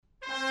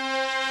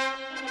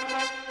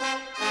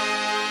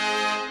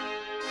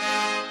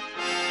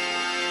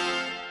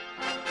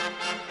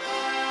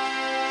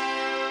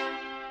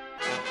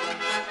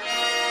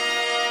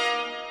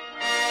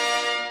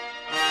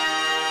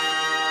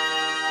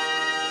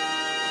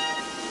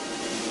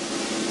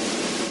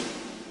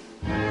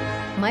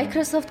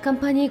Microsoft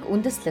компанийг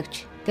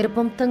үндэслэгч тэр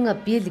бомтон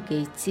Билл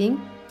Гэйтсийн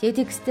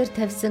TEDx-дээр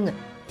тавьсан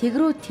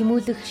тэгрүү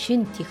тэмүүлэх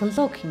шин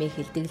технологи хэмээх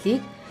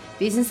илтгэлийг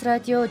Бизнес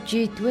радио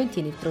G-20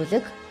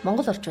 нэвтрүүлэг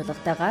Монгол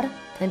орчуулгатайгаар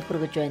танд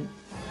хүргэж байна.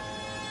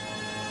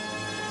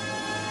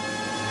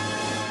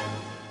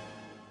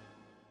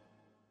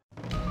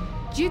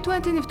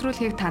 G-20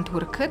 нэвтрүүлгийг танд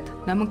хүргэхэд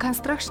Номин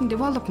Construction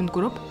Development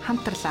Group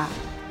хамтарлаа.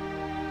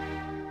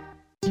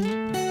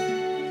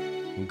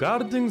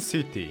 Garden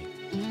City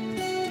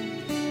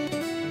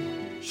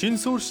Шин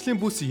суурьшлийн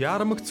бүс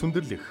яармагт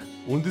сүндэрлэх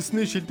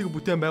үндэсний шилдэг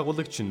бүтээн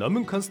байгуулагч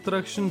Номин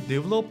Construction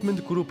Development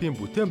Group-ийн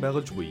бүтээн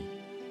байгуулж буй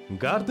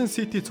Garden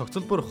City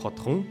цогцлбор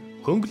хотхон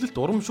хөнгөлөлт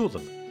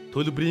урамшуулал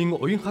төлбөрийн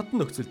уян хатан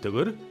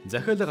нөхцөлтэйгээр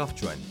захиалга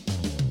авч байна.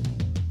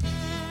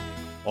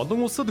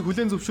 Олон улсад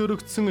хүлээн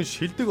зөвшөөрөгдсөн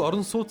шилдэг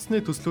орон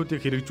сууцны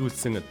төслүүдийг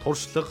хэрэгжүүлсэн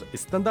туршлага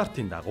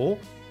стандартын дагуу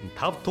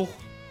 5 тух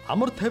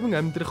амар тайван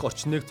амьдрах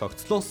орчныг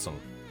цогцлуулсан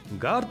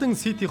Garden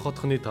City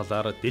хотхны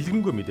талаар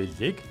дэлгэнгүй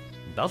мэдээллийг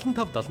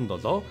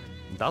 7577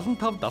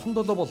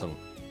 7577 болон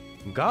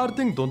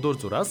Garden дундуур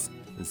зураас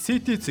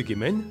City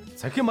цэгмэн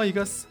цахим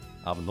маягаас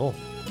авно.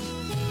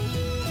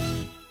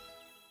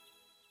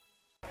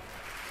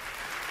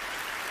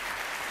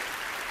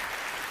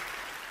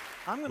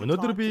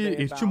 Өнөөдөр би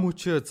эрчим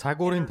хүч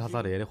цагуурын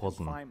талаар ярих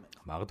болно.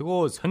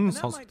 Магадгүй сонин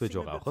сонсогдож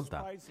байгаа авах л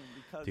да.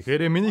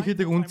 Тэгэхээр миний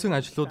хийдэг үндсэн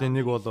ажлуудын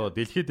нэг бол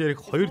дэлхийд дээрх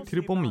 2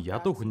 тэрбум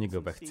ядуу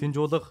хүнийг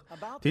вакцинжуулах,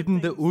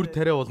 тэдэнд үр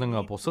тариа болон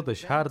бусад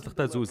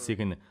шаардлагатай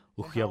зүйлсийг нь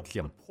өгөх явдал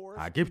юм.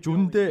 Гэвч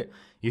үүндээ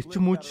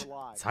эрчим хүч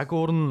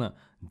цагуур нь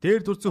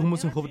дээр дурдсан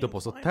хүмүүсийн хувьд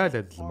бусадтай л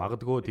адил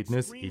магадгүй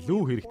тэднээс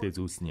илүү хэрэгтэй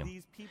зүйлс юм.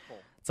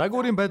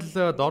 Цагуурын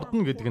байдал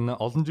дордно гэдэг нь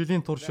олон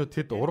жилийн турш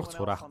тэд урах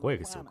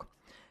цураахгүй гэсэн үг.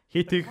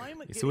 Хитэх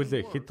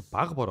эсвэл хэд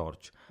баг бор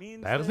орж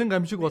байгалийн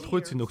гамшиг болох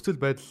үс нөхцөл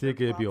байдлыг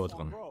бий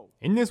болгоно.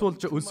 Энээс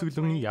болж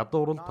өлсгөлөн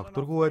ядуурл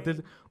тогтворгүй байдал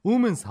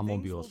үүмэн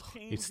самуун бий болох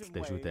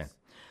эрсдэлтэй шүү дээ.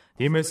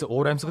 Тиймээс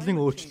уур амьсгалын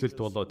өөрчлөлт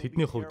бол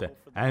тэдний хувьд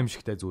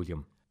аимшигтай зүйл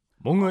юм.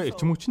 Мөн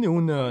эрчим хүчний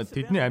үн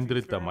тэдний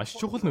амьдралд маш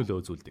чухал нөлөө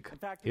үзүүлдэг.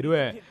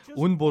 Хэрвээ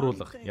үн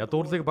бууруулах,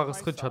 ядуурлыг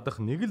багасгах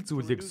чадах нэг л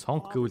зүйлийг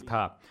сонгох гэвэл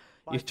та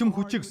эрчим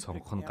хүчийг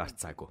сонгох нь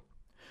гарцаагүй.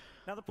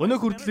 Өнөө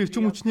хүртэл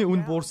эрчим хүчний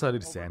үн буурсаар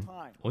ирсэн.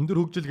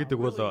 Өндөр хөгжил гэдэг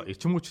бол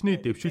эрчим хүчний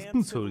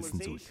дэвшилтэнд суурилсан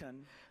зүйл.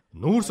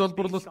 Нүүрс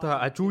олборлолт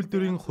аж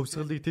үйлдвэрийн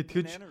хувьсгалыг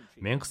тэтгэж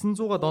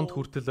 1900-аад онд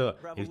хүртэл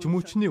эрчим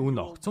хүчний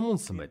үн огцом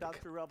унсан байдаг.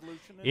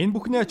 Энэ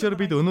бүхний ачаар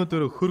бид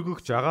өнөөдөр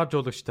хөргөгч агаар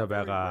жуулагчтай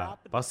байгаа.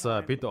 Бас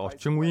бид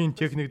орчин үеийн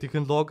техник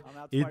технологи,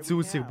 эд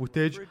зүйлсийг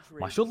бүтээж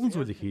маш олон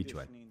зүйлийг хийж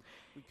байна.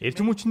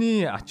 Эрчим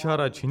хүчний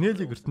ачаар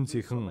чинэлэг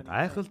ертөнцийнхэн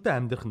гайхалтай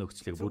амьдрах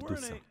нөхцөлийг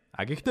бүрдүүлсэн.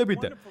 Гэхдээ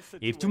бид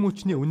эрчим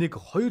хүчний үнийг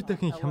 2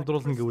 дахин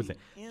хямдруулна гэвэл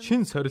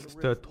шин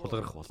сорилттой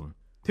тулгарх болно.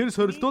 Тэр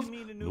сорилт бол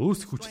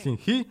нүүрс хүчлийн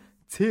хий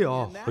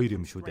CO2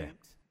 юм шүү дээ.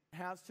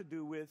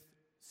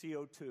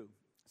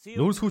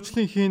 Нүүрс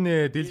хүчлийн хий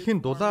нь дэлхийн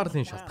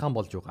долларын шалтгаан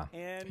болж байгаа.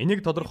 Энийг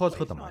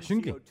тодорхойлоход маш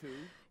энгийн.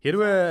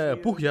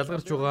 Хэрвээ бүх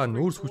ялгарч байгаа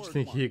нүүрс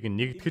хүчлийн хийг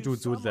нэгтгэж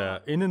үзвэл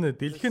энэ нь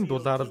дэлхийн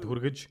долларт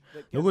хүргэж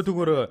нөгөө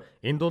төгөөр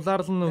энэ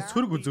доллар нь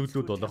сөрөг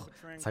үзэгдлүүд болох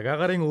цаг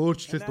агарын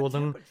өөрчлөлт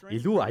болон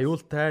илүү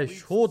аюултай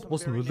шууд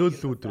бус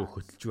нөлөөллүүд рүү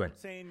хөтлөж байна.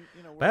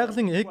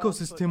 Байгалийн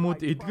экосистемүүд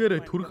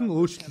эдгээр төрхөн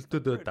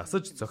өөрчлөлтөд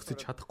дасаж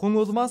зохицож чадахгүй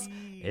улмаас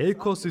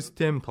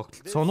экосистем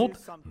тогтолцоонууд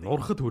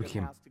нурахад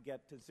хүрэх юм.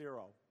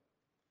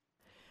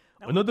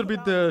 Өнөөдөр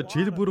бид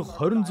жил бүр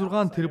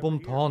 26 тэрбум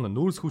тонн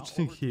нүүрс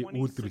хүчлийн хий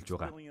үйлдвэрлэж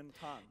байгаа.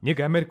 Нэг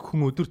Америк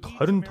хүн өдөрт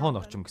 20 тонн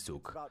орчим гэсэн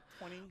үг.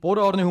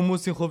 Буурын орны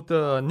хүмүүсийн хувьд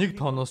 1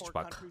 тонноос ч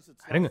бага.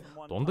 Харин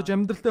дундаж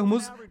амьдралтай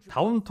хүмүүс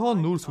 5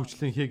 тонн нүүрс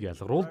хүчлийн хийг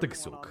ялгаруулдаг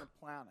гэсэн үг.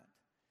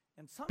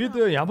 Бид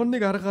ямар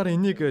нэг аргаар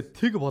энийг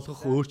тэг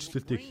болгох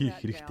өөрчлөлтийг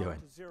хийх хэрэгтэй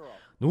байна.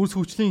 Нүүрс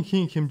хүчлийн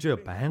хийн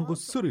хэмжээ байнга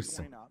өссөөр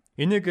ирсэн.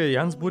 Энийг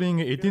янз бүрийн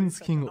эдийн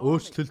засгийн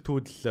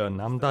өөрчлөлтүүд л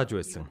намдааж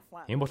байсан.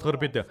 Энэ болохоор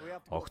бид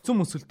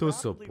огцом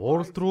өсөлтөөс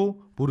бууралт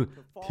руу бүр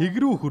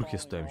тэгрүү хүрэх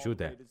ёстой юм шүү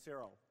дээ.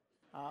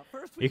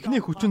 Эхний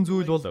хүчин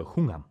зүйл бол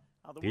хүн ам.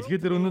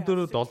 Дэлхийд дээр өнөөдөр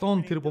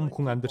 7 тэрбум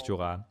хүн амьдарч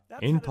байгаа.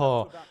 Энэ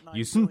тоо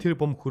 9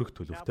 тэрбум хүрэх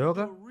төлөвтэй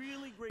байгаа.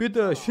 Бид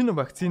шинэ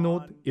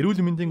вакцинууд,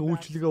 эрүүл мэндийн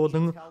үйлчилгээ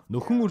болон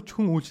нөхөн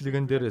өрчхөн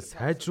үйлчилгээн дээр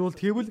сайжруулалт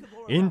хийвэл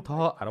энэ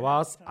тоо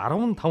 10-аас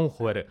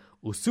 15%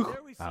 өсөх,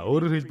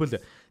 өөрөөр хэлбэл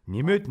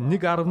нэмээд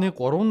 1.3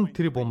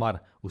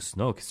 тэрбумаар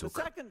өснө гэсэн үг.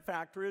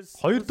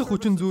 Хоёр дахь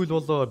хүчин зүйл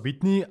бол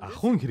бидний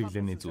ахуйн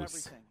хэрэглээний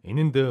зүйлс.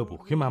 Энэнд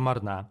бүх юм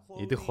хамаарна.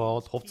 Идэх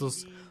хоол,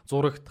 хувцас,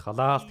 зурагт,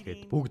 халаалт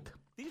гэд бүгд.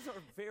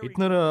 Бид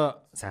нар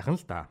сайхан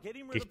л да.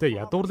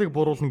 Гэхдээ ядуурлыг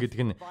бууруулна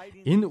гэдэг нь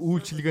энэ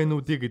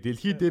үйлчилгээнүүдийг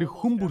дэлхий дээр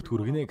хүн бүрт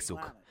хүргэнэ гэсэн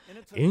үг.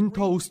 Энэ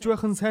тоо өсч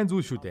байх нь сайн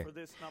зүйл шүү дээ.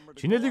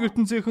 Чинэлэг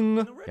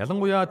ертөнцийнхэн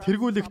ялангуяа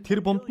тэргүүлэх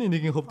тэр бомбны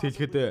нэгэн хувьд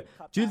хэлэхэд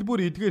жил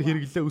бүр эдгээр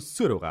хэрэглээ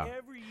өссөөр байгаа.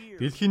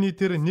 Дэлхийн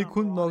нийтээр нэг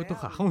хүн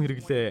ногдох ахуйн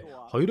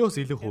хэрэглээ 2-оос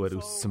илүү хувиар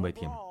өссөн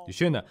байдаг юм.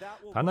 Жишээ нь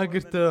танаа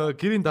гэрт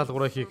гэрийн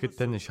даалгавраа хийхэд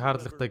тань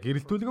шаардлагатай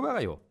гэрэлтүүлэг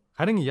байгаа юу?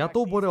 Харин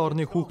ядуу бүрийн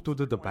орны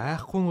хүүхдүүдэд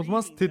байхгүй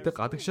улмаас тэд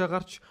гадагшаа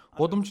гарч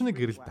гудамжны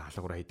гэрэл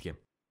даалгавраа хийдэг юм.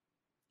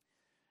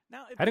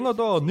 Харин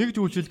одоо нэгж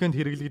үйлчилгээнд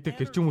хэрэглэгдэх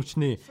эрчим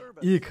хүчний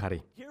ийг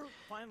харъя.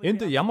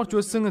 Энд ямар ч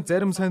байсан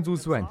зарим сайн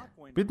зүйлс байна.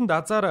 Бидэнд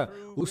азар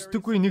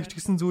өсдөггүй нэг ч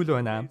гэсэн зүйл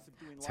байна.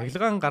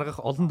 Цахилгаан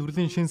гаргах олон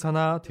төрлийн шин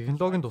санаа,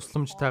 технологийн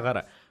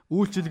тусламжтайгаар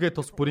үйлчилгээ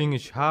тус бүрийн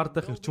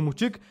шаардах эрчим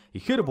хүчийг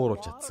ихээр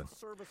бууруулж чадсан.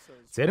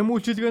 Зарим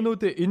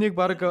үйлчилгээнүүд энийг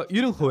бараг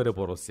 90%-аар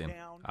бууруулсан юм.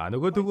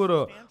 Нөгөө төгөөр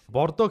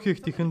бордоо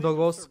хийх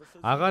технологиос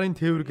агаарын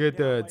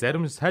тээвэргээд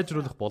зарим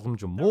сайжруулах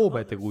боломж муу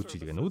байдаг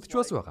үйлчилгээнүүд ч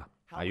бас байгаа.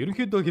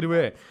 Ерөнхийдөө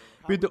хэрвээ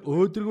бид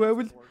өөдрөг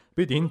байвал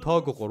бид энэ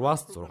тоог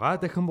 3-аас 6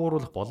 дахин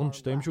бууруулах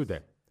боломжтой юм шүү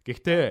дээ.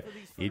 Гэхдээ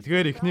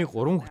эдгээр эхний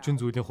 3 хүчин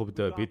зүйлийн хувьд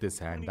бид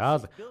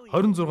сайндаа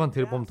 26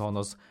 тэрбум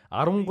тонноос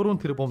 13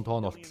 тэрбум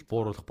тонн болтол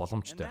бууруулах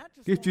боломжтой.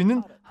 Гэвч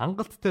энэ нь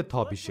хангалттай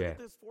тоо биш ээ.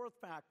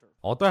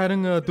 Одоо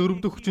харин 4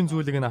 дахь хүчин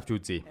зүйлийг нь авч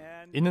үзье.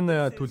 Энэ нь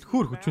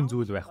түлхүүр хүчин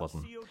зүйл байх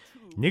болно.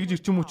 Нэг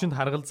эрчим хүчинд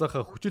харгалзах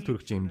хүчил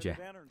төрөгчийн хэмжээ.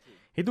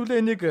 Хэдүүлээ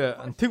энийг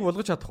тэг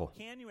болгож чадах уу?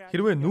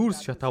 Хэрвээ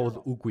нүүрс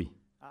шатаавал үгүй.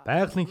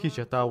 Байгалийн хий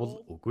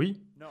шатаавал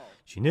үгүй.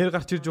 Шинээр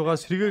гарч ирж байгаа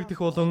сэргээгдэх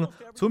болон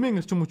цөмийн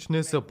эрчим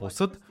хүчнээс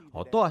бусад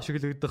одоо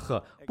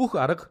ашиглагдах бүх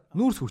арга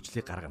нүүрс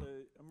хүчлийг гаргана.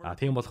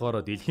 Тийм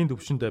болохоор дэлхийн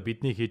түвшинд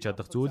бидний хийж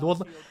чадах зүйл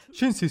бол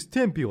шинэ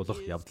систем бий болох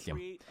явдал юм.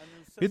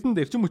 Бидэнд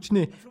эрчим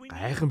хүчний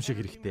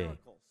гайхамшиг хэрэгтэй.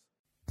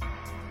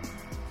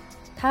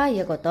 Та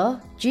яг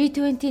одоо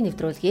G-20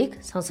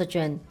 нэвтрүүлгийг сонсож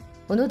байна.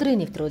 Өнөөдрийн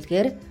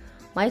нэвтрүүлгээр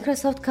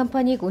Microsoft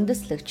компанийг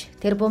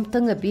үндэслэгч тэр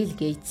бумтан Билл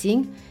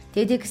Гэйтсийн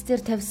TEDx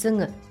дээр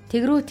тавьсан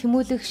тэгрүү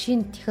тэмүүлэх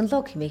шин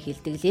технологи хэмээх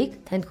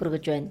илтгэлийг танд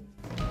хүргэж байна.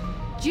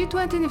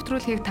 G-20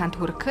 нэвтрүүлгийг танд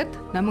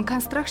хүргэхэд Номон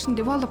Construction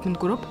Development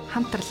Group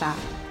хамтарлаа.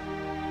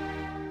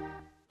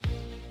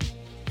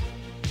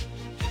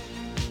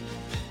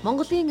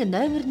 Монголын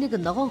номер 1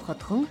 ногоон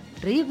хотхон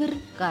River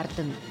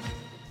Garden.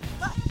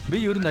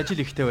 Би ер нь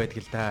ажил ихтэй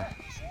байдаг л да.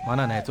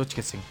 Манай найзууч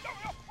гэсэн.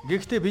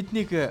 Гэхдээ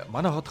биднийг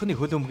манай хотхны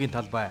хөлөмгийн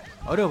талбай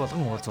орой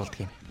болгон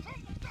уулзуулдаг юм.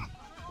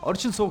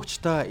 Орчин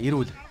суугчдаа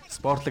эрүүл,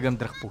 спортлог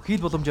амьдрах бүхий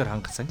л боломжоор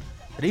хангасан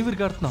River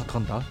Garden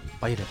хотхондоо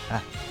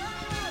баярлалаа.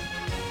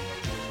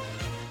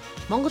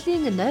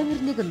 Монголын номер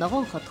 1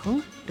 ногоон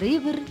хотхон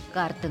River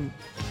Garden.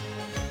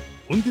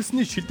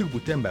 Үндэсний шилдэг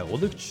бүтээн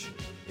байгуулагч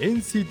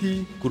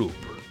NCD Group.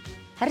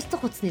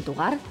 Харилцах утасны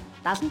дугаар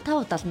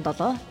 75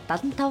 77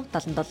 75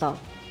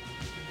 77.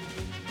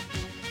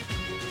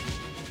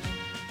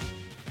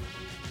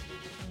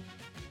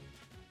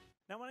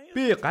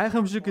 Би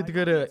гайхамшиг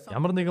гэдгээр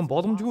ямар нэгэн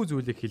боломжгүй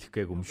зүйлийг хэлэх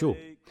гээгүй юм шүү.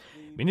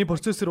 Миний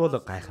процессор бол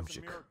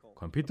гайхамшиг.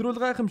 Компьютер бол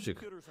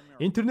гайхамшиг.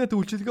 Интернет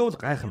үйлчилгээ бол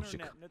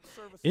гайхамшиг.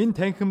 Энэ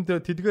танхимд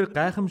тэдгээр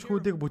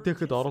гайхамшгуудыг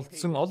бүтээхэд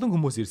оролцсон олон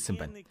хүмүүс ирсэн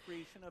байна.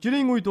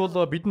 Жирийн үед бол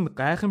бидэнд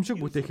гайхамшиг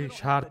бүтээхийг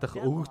шаардах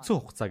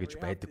өгөгдсөн хугацаа гэж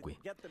байдаггүй.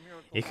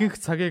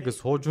 Ихэнх цагийг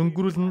сууж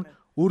өнгөрүүлнэ,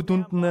 үр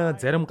дүнд нь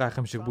зарим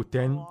гайхамшиг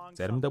бүтээн,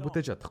 заримдаа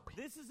бүтээж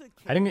чадахгүй.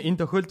 Харин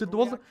энэ тохиолдолд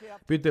бол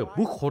бид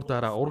бүх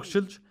хурдаараа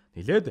урагшилж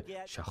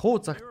нилээд шахуу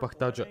цагт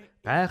багтааж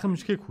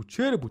гайхамшигыг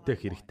хүчээр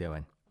бүтээх хэрэгтэй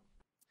байна.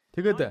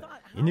 Тэгэд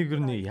энийг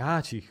юу нь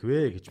яаж хийх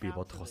вэ гэж би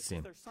бодох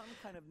болсон юм.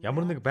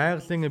 Ямар нэг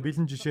байгалийн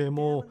бэлэн жишээ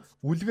юм уу,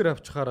 үлгэр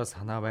авчихаараа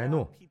санаа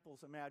байна уу?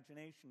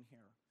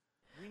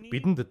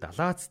 Бидэнд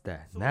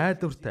далаацтай,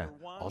 найдвартай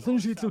олон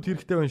шийдлүүд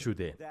хэрэгтэй байна шүү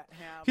дээ.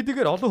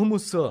 Хэдийгээр олон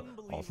хүмүүс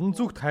олон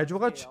зүгт хайж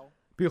байгаач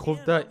би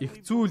хувьдаа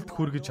их зүйлд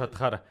хүргэж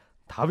чадхаар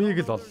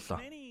 5-ыг л оллоо.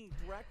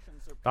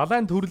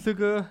 Далайн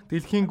төрлөг,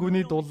 дэлхийн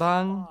гүний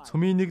дулаан,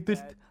 цөмийн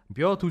нэгдэлт,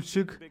 био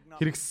түлшиг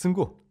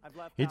хэрэгссэнгүү.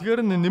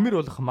 Эдгээр нь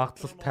нэмэр болох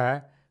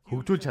магадлалтай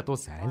хөгжүүлж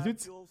чадвал сайн л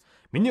үз.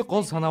 Миний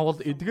гол санаа бол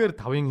эдгээр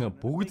 5-ын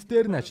бүгд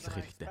дээр нь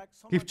ажиллах хэрэгтэй.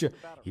 Гэвч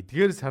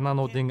эдгээр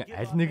санаануудын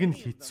аль нэг нь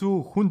хэцүү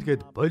хүнд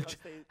гэд болж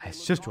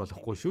хашгирч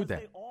болохгүй шүү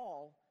дээ.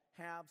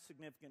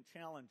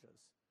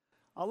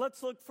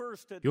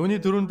 Юуны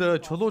дөрөнд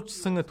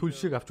чулуучсан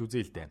түлшиг авч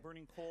үзье л дээ.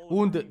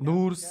 Үүнд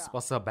нүүрс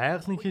бас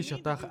байгалийн хий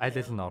шатаах аль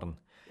аль нь орно.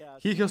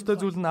 Хийх ёстой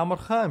зүйл нь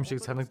амархан юм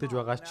шиг санагдаж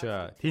байгаа ч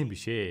тийм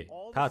биш ээ.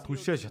 Та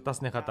түлшээ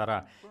шатаасныхаа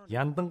дараа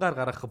яндангаар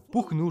гарах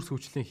бүх нүүрс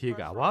хүчлийн хийг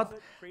аваад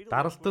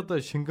даралтад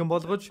шингэн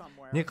болгож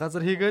нэг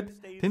газар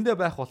хийгээд тэндээ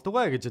байх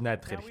болтугай гэж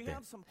найдах хэрэгтэй.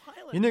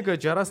 Энийг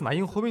 60-аас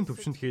 80%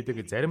 төвшөнд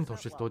хийдэг зарим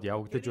туршилтууд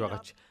явагдаж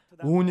байгаа ч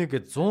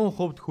үүнийг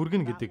 100%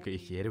 хүргэнэ гэдэг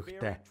их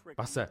яригтай.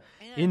 Бас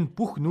энэ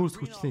бүх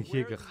нүүрс хүчлийн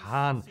хийг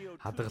хаана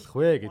хадгалах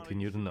вэ гэдг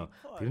нь ер нь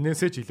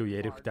тэрнээсээ ч илүү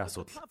яригтай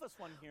асуудал.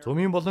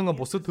 Цөмийн болон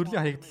бусад төрлийн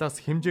хаягдлаас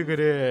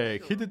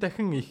хэмжээгээр хэд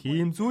дахин их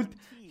ийм зүйлд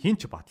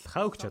хинч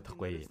баталгаа өгч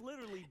чадахгүй.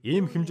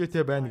 Ийм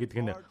хэмжээтэй байна гэдэг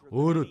нь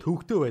өөрөө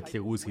төвөгтэй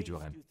байдлыг үүсгэж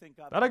байгаа юм.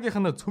 Дараагийнх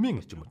нь цөмийн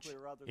эрчим хүч.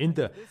 Энд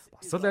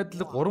бас л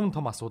адил 3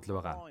 том асуудал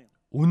байгаа.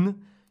 Үн,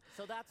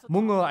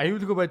 мөн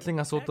аюулгүй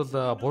байдлын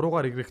асуудал,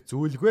 буруугаар ирэх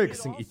зүйлгүй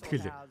гэсэн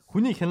итгэл,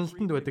 хүний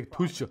хяналтанд байдаг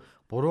түлш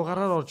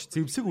буруугаараа орж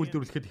зэвсэг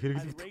үйлдвэрлэхэд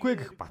хэрэглэгдэхгүй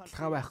гэх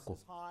баталгаа байхгүй.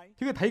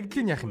 Тэгээд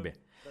хаягдлыг яах юм бэ?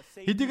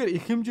 Хэдийгээр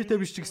их хэмжээтэй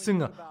биш ч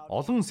гэсэн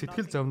олон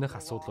сэтгэл зовних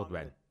асуудлууд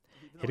байна.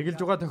 Хэрэгжилж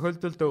байгаа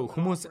тохиолдолд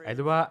хүмүүс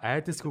альва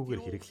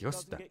айдасгүйгээр хэрэглэх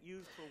ёстой.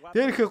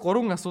 Дээрх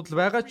 3 асуудал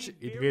байгаа ч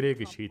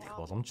эдгээрийг шийдэх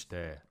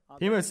боломжтой.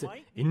 Тиймээс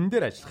энэ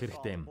дээр ажиллах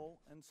хэрэгтэй юм.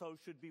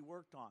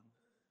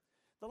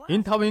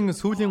 Энэ 5-ын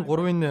сүүлийн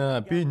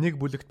 3-ыг би нэг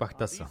бүлэгт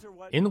багтаасан.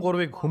 Энэ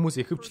 3-ыг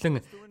хүмүүс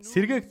ихэвчлэн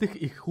сэргээгдэх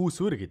их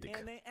хүүсвэр гэдэг.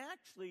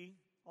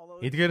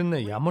 Эдгээр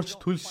нь ямар ч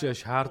төлш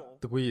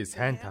шаарддаггүй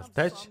сайн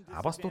талтай ч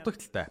бас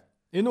дутагдaltaй.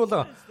 Энэ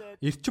бол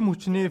эрчим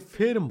хүчний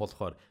ферм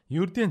болохоор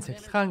ердийн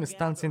цахилгаан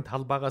станцын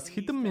талбайгаас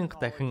хэдэн мянга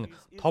дахин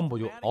том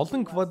буюу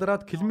олон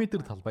квадрат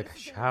километр талбайг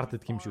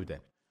шаарддаг юм шүү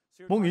дээ.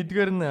 Мөн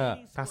эдгээр нь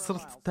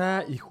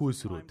тасралттай их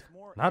үүсрүүд.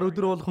 Нар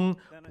өдөр болгон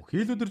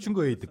бүхий л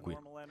өдөржингөө ийдэггүй.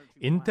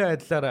 Энэтэй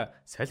адилаар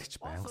салхич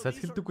байнга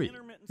салхилдаггүй.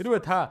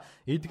 Хэрвээ та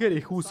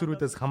эдгээр их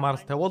үүсрүүдээс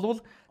хамааралтай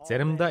болвол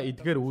заримдаа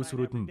эдгээр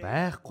үүсрүүд нь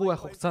байхгүй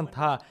байх хугацаанд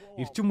та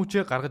эрчим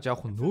хүчээ гаргаж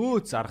авах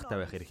нөөц аргатай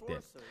байх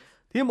хэрэгтэй.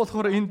 Тийм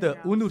болохоор энд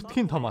үн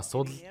өртгийн том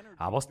асуудал,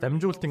 бас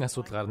дамжуулалтын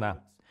асуудал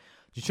гарна.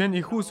 Жишээ нь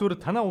их үүсвэр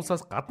танаа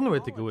улсаас гадна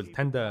байдаг гэвэл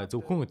танд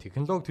зөвхөн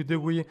технологи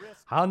төдийгүй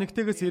хаа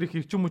нэгтээс ирэх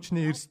эрчим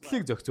хүчний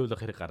эрсдлийг зохицуулах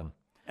хэрэг гарна.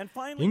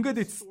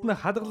 Ингээд эцэст нь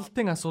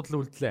хадгалалтын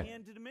асуудал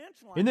үлдлээ.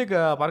 Энийг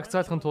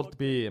барагцаалахын тулд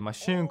би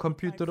машин,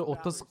 компьютер,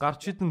 утас,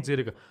 гарч идэн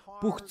зэрэг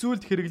бүх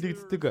зүйлд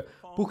хэрэглэгддэг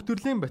бүх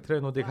төрлийн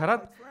батарейнуудыг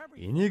хараад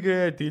энийг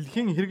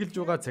дэлхийн хэрэгжилж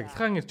байгаа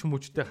цахилгаан эрчим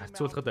хүчтэй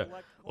харьцуулахад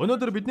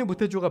өнөөдөр бидний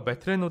бүтээж байгаа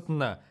батарейнууд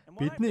нь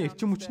бидний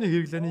эрчим хүчний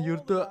хэрэглээний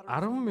ердөө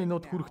 10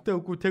 минут хүрэхтэй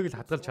үгүйтэйг л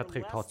хадгалж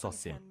чадахыг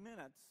тооцоолсон юм.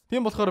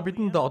 Тийм болохоор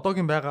бидэнд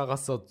одоогийн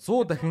байгаагаас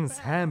 100 дахин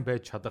сайн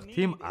байж чадах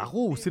тийм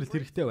агуу үсрэлт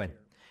хэрэгтэй байна.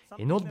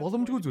 Энэ бол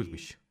боломжгүй зүйл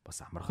биш.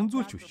 Бас амархан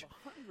зүйл ч биш.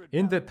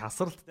 Энд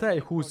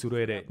тасралттай их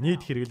үүсвэрээр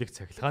нийт хэрэглэх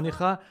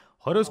цахилгааныхаа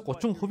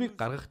 20-30%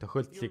 гаргах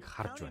тохиолдлыг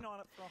харж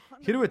байна.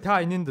 Хэрвээ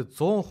та энэнд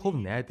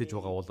 100% найдаж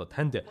байгаа бол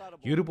танд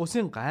ер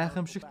бусын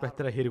гайхамшигт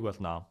батарей хэрэг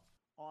болно.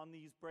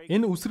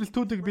 Энэ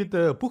үсрэлтүүдийг бид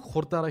бүх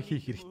хурдаараа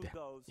хийх хэрэгтэй.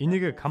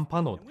 Энийг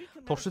компаниуд,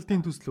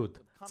 туршилтын төслүүд,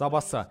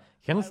 бас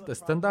хяналт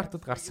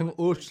стандартад гарсан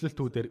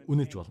өөрчлөлтүүдээр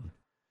үнэлж болно.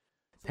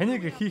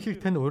 Таныг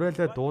хийхийг тань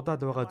урайлаад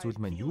дуудаад байгаа зүйл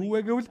маань юу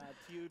вэ гэвэл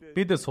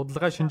бид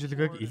судалгаа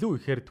шинжилгээг илүү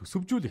ихээр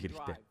төсөвжүүлэх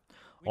хэрэгтэй.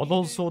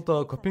 Олон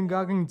улсууд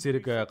Копенгаген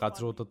зэрэг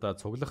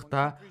газруудад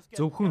цуглахдаа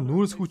зөвхөн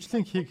нүүрс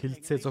хүчлийн хийг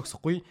хэлэлцээ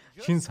зогсохгүй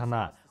шин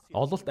санаа,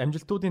 ололт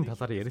амжилтуудын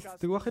талаар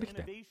ярилцдаг байх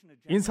хэрэгтэй.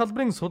 Энэ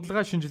салбарын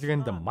судалгаа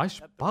шинжилгээнд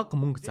маш бага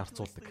мөнгө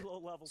зарцуулдаг.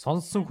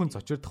 Сонссон хүн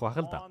цочирдох байх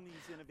л да.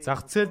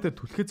 Зах зээлд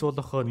түлхэц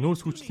болох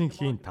нүүрс хүчлийн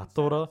хийн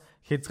татвар,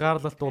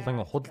 хязгаарлалт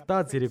болон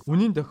худалдаа зэрэг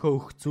үнийн дохио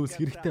өгөх зүйлс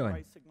хэрэгтэй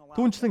байна.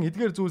 Түүнчлэн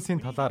эдгээр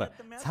зүйлсийн талаар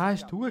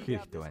цааш түгээх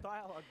хэрэгтэй байна.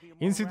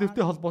 Энэ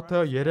сэдвтэй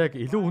холбоотой яриаг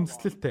илүү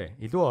үндэслэлтэй,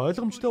 илүү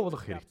ойлгомжтой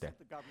болгох хэрэгтэй.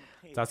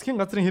 Засгийн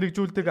газрын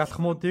хэрэгжүүлдэг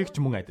алхмуудыг ч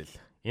мөн адил.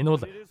 Энэ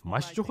бол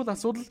маш чухал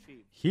асуудал,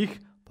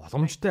 хийх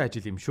боломжтой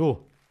ажил юм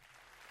шүү.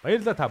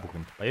 Баярлалаа та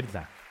бүхэнд.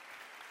 Баярлалаа.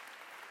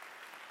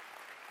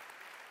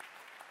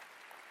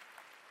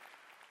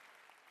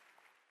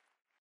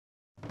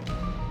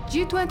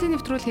 G-20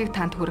 нэвтрүүлгийг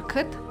танд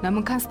хүргэхэд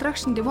Номын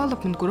Construction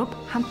Development Group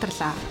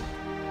хамтарлаа.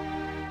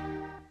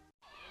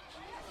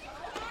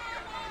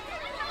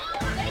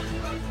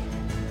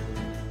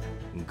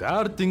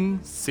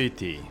 Garden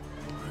City.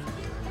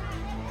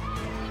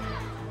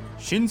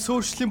 Шинэ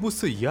суурьшлийн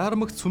бүс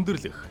яармагт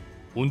сүндэрлэх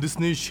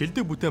үндэсний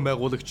шилдэг бүтээн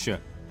байгуулагч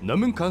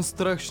Номын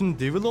Construction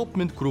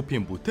Development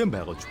Group-ийн бүтээн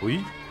байгуулж буй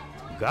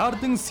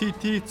Garden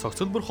City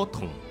цогцлбор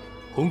хотхон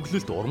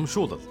хөнгөлөлт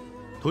урамшуулал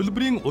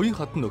төлбөрийн уян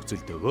хатан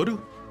нөхцөлтэйгээр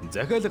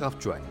захиалга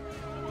авч байна.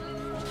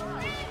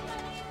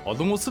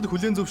 Олон улсад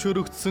хүлээн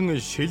зөвшөөрөгдсөн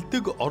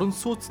шилдэг орон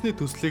сууцны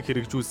төслийг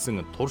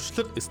хэрэгжүүлсэн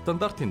туршлага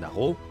стандартын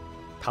дагуу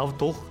 5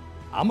 дух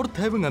амар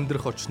тайван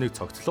амьдрах орчныг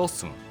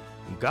цогцлоосон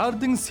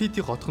Garden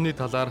City хотхны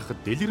талаарх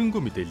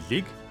дэлгэрэнгүй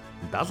мэдээллийг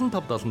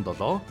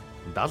 7577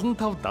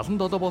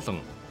 7577 болон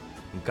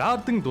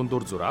Garden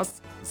дундуур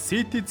зураас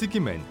City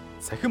Ziggy-мен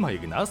цахим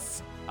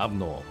хаягнаас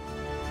авно.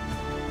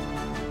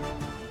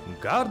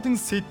 Garden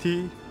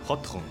City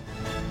хотхон.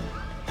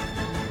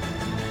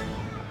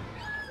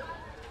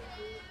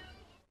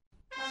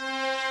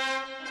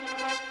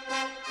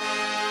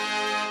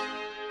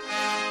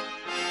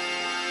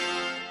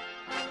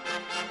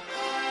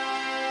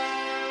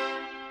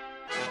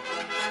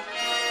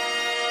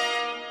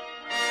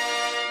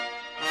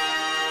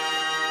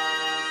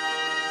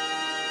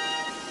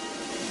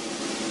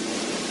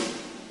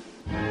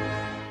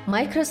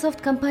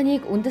 Microsoft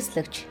компанийг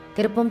үндэслэгч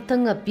тэр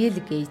бомтон Билл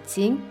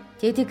Гэйтсийн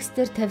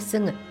TEDx-дээр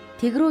тавьсан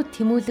тэгрүү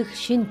тэмүүлэх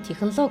шин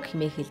технологи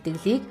хэмээх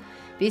илтгэлийг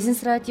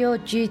Бизнес радио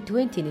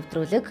G-20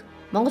 нэвтрүүлэг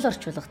Монгол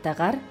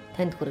орчуулгатайгаар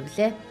танд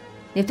хүргэлээ.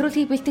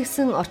 Нэвтрүүлгийг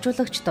бэлтгэсэн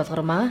орчуулагч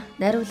Долгормаа,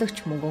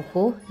 найруулагч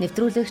Мөнгөнхөө,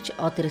 нэвтрүүлэгч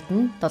Од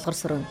Эрдэнэ, Долгор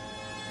Сүрэн.